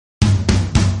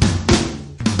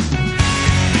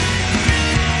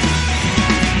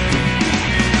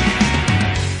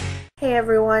Hey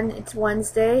everyone, it's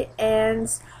Wednesday, and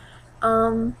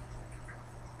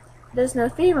there's no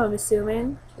theme, I'm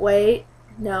assuming. Wait,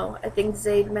 no, I think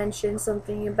Zaid mentioned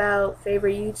something about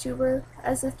favorite YouTuber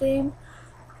as a theme.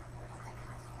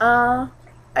 I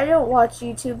don't watch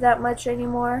YouTube that much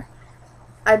anymore.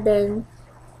 I've been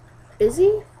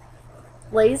busy?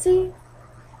 Lazy?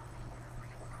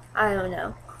 I don't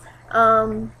know.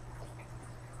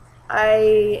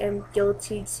 I am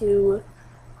guilty to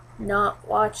not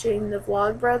watching the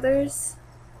Vlogbrothers,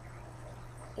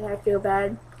 and I feel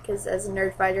bad because as a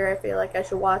Nerdfighter I feel like I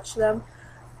should watch them.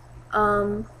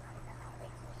 I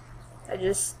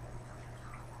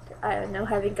don't know,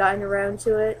 haven't gotten around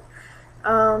to it.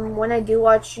 When I do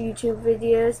watch YouTube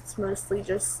videos, it's mostly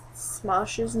just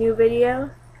Smosh's new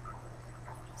video.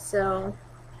 So,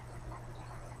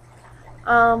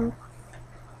 I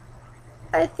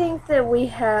think that we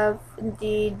have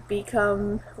indeed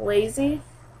become lazy,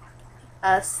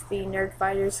 us, the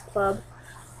NerdfightersClub.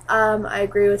 I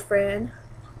agree with Fran.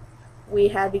 We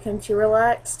have become too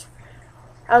relaxed.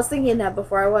 I was thinking that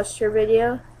before I watched her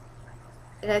video,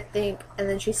 and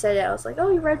then she said it, I was like,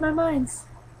 oh, you read my minds.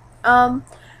 I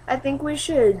think we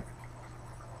should,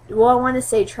 well, I want to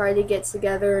say try to get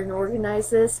together and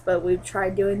organize this, but we've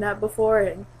tried doing that before,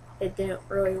 and it didn't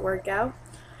really work out.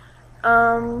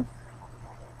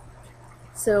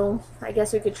 So, I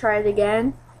guess we could try it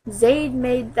again. Zaid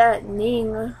made that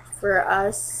Ning for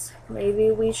us. Maybe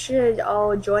we should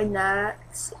all join that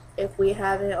if we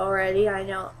haven't already. I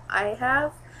know I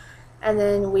have. And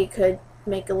then we could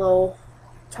make a little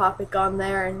topic on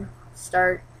there and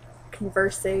start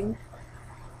conversing.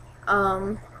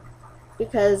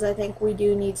 Because I think we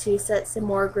do need to set some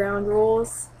more ground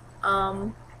rules.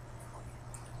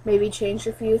 Maybe change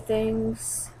a few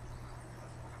things.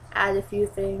 Add a few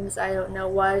things. I don't know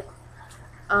what.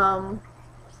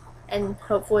 And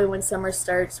hopefully when summer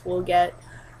starts we'll get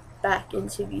back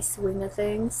into the swing of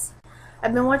things.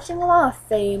 I've been watching a lot of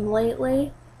Fame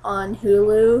lately on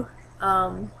Hulu,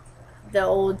 the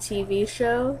old TV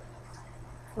show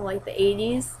from like the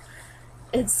 80s.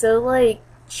 It's so like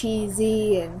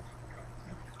cheesy and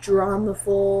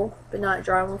dramaful, but not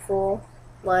dramaful.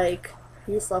 Like,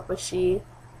 He Slept with She.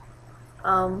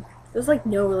 There's like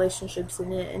no relationships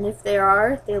in it, and if there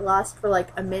are, they last for like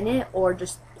a minute or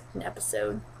just an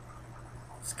episode.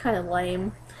 It's kind of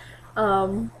lame.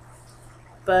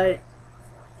 But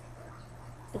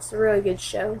it's a really good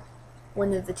show.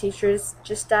 One of the teachers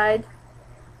just died.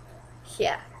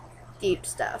 Yeah, deep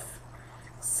stuff.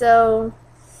 So,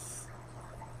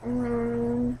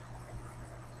 I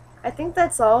think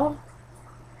that's all.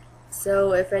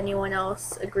 So if anyone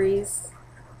else agrees,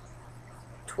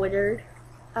 Twitter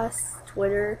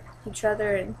each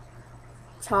other and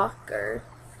talk, or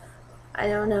I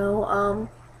don't know.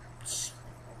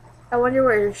 I wonder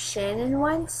where Shannon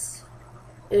went.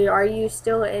 Are you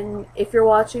still in, if you're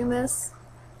watching this,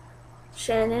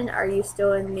 Shannon, are you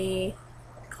still in the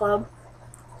club?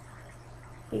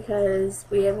 Because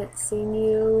we haven't seen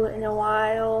you in a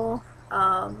while.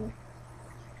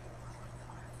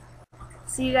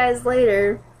 See you guys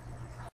later.